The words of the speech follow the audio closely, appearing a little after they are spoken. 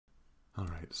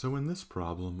Alright, so in this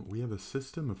problem, we have a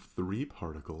system of three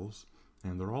particles,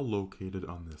 and they're all located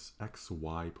on this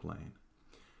xy plane.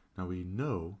 Now we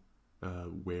know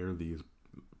where these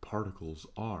particles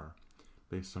are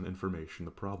based on information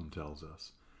the problem tells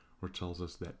us, which tells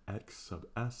us that x sub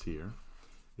s here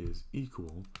is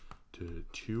equal to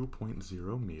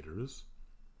 2.0 meters,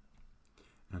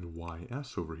 and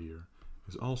ys over here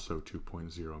is also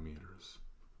 2.0 meters.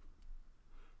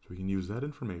 So we can use that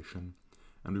information,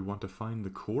 and we want to find the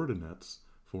coordinates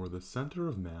for the center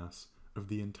of mass of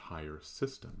the entire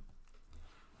system.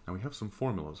 Now we have some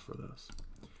formulas for this.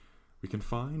 We can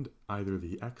find either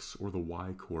the x or the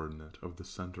y coordinate of the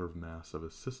center of mass of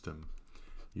a system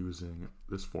using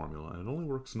this formula, and it only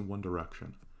works in one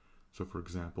direction. So for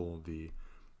example, the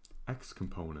x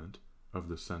component of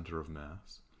the center of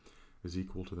mass is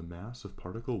equal to the mass of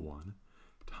particle 1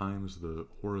 times the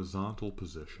horizontal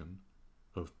position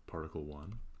of particle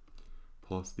 1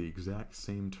 plus the exact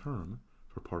same term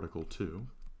for particle 2,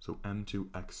 so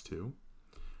m2x2,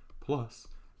 plus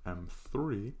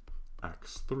m3x3.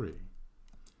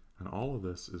 And all of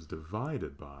this is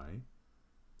divided by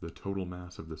the total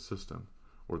mass of the system,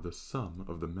 or the sum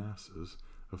of the masses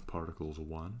of particles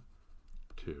 1,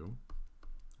 2,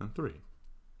 and 3.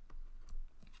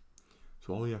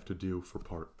 So all we have to do for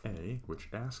part A, which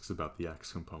asks about the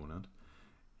x component,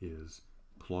 is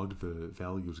plug the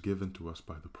values given to us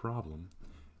by the problem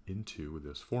into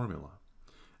this formula.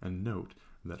 And note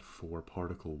that for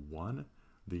particle 1,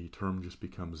 the term just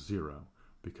becomes 0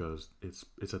 because it's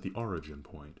at the origin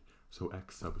point. So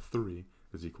x sub 3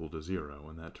 is equal to 0,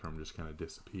 and that term just kind of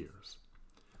disappears.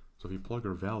 So if we plug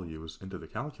our values into the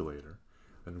calculator,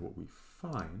 then what we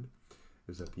find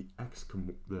is that the x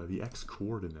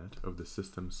coordinate of the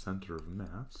system's center of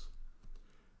mass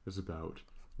is about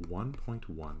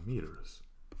 1.1 meters.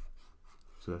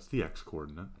 So that's the x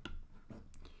coordinate.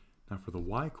 Now for the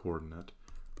y coordinate,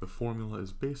 the formula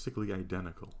is basically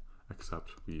identical,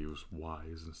 except we use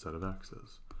y's instead of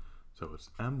x's. So it's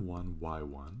m1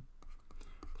 y1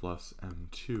 plus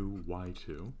m2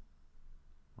 y2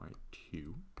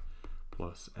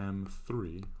 plus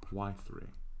m3 y3.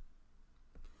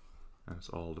 And it's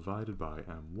all divided by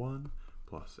m1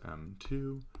 plus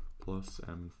m2 plus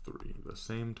m3, the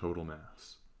same total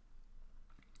mass.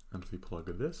 And if we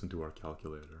plug this into our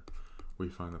calculator, we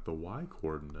find that the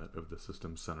y-coordinate of the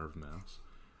system's center of mass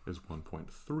is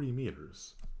 1.3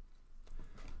 meters.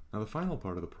 Now the final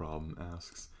part of the problem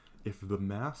asks if the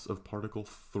mass of particle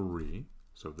 3,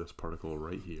 so this particle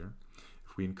right here,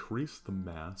 if we increase the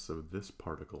mass of this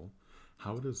particle,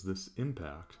 how does this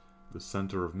impact the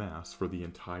center of mass for the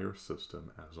entire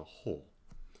system as a whole?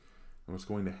 And what's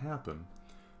going to happen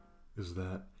is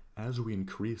that as we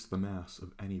increase the mass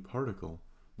of any particle,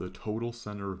 the total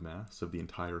center of mass of the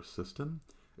entire system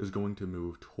is going to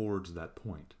move towards that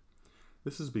point.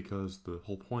 This is because the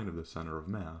whole point of the center of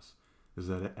mass is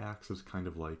that it acts as kind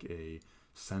of like a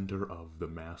center of the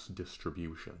mass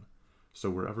distribution. So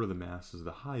wherever the mass is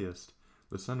the highest,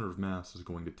 the center of mass is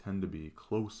going to tend to be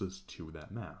closest to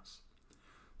that mass.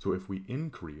 So if we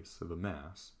increase the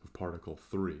mass of particle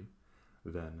 3,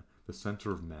 then the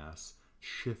center of mass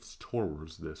shifts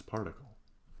towards this particle.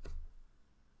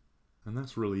 And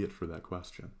that's really it for that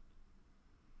question.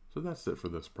 So that's it for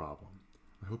this problem.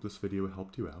 I hope this video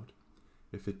helped you out.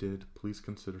 If it did, please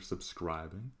consider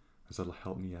subscribing, as that'll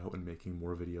help me out in making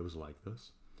more videos like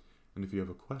this. And if you have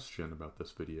a question about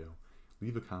this video,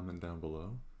 leave a comment down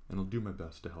below, and I'll do my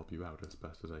best to help you out as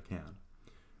best as I can.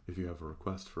 If you have a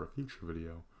request for a future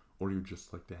video, or you'd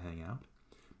just like to hang out,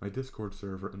 my Discord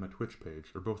server and my Twitch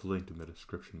page are both linked in the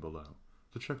description below,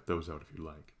 so check those out if you'd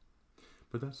like.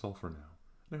 But that's all for now,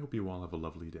 and I hope you all have a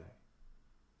lovely day.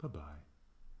 Bye-bye.